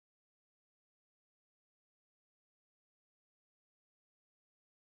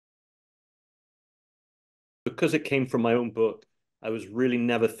because it came from my own book, I was really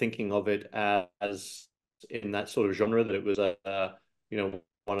never thinking of it as in that sort of genre, that it was you know,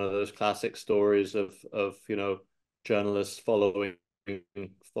 one of those classic stories of you know, journalists following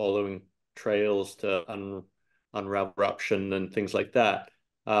trails to unravel corruption and things like that.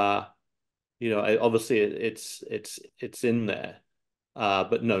 Uh, you know, obviously it's in there,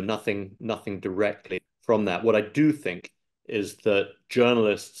 but no, nothing directly from that. What I do think is that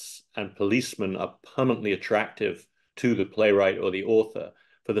journalists and policemen are permanently attractive to the playwright or the author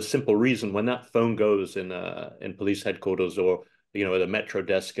for the simple reason when that phone goes in police headquarters, or you know, at a metro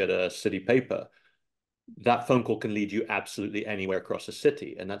desk at a city paper, that phone call can lead you absolutely anywhere across the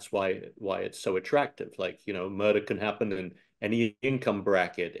city, and that's why it's so attractive. Like, you know, murder can happen in any income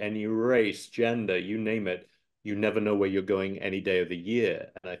bracket, any race, gender, you name it. You never know where you're going any day of the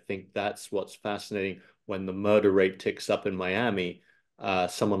year, and I think that's what's fascinating. When the murder rate ticks up in Miami,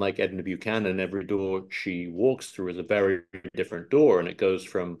 someone like Edna Buchanan, every door she walks through is a very different door, and it goes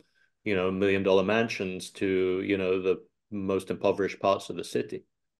from, you know, $1 million mansions to, you know, the most impoverished parts of the city.